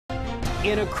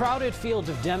In a crowded field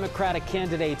of Democratic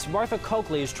candidates, Martha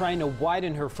Coakley is trying to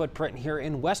widen her footprint here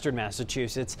in western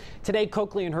Massachusetts. Today,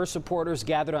 Coakley and her supporters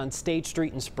gathered on State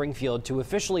Street in Springfield to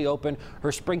officially open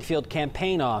her Springfield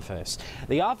campaign office.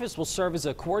 The office will serve as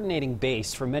a coordinating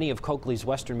base for many of Coakley's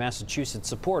western Massachusetts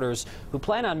supporters who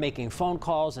plan on making phone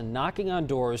calls and knocking on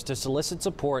doors to solicit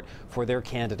support for their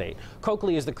candidate.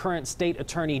 Coakley is the current state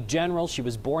attorney general. She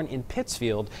was born in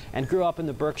Pittsfield and grew up in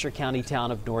the Berkshire County town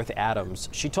of North Adams.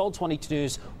 She told 22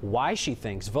 News why she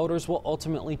thinks voters will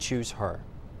ultimately choose her.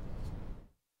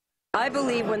 I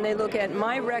believe when they look at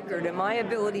my record and my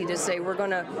ability to say we're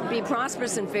going to be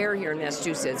prosperous and fair here in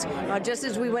Massachusetts, just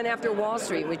as we went after Wall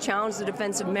Street, we challenged the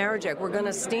Defensive Marriage Act, we're going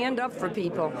to stand up for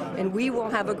people, and we will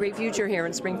have a great future here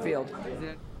in Springfield.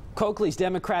 Coakley's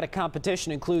Democratic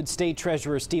competition includes State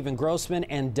Treasurer Stephen Grossman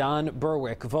and Don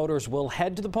Berwick. Voters will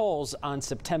head to the polls on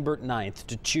September 9th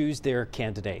to choose their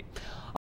candidate.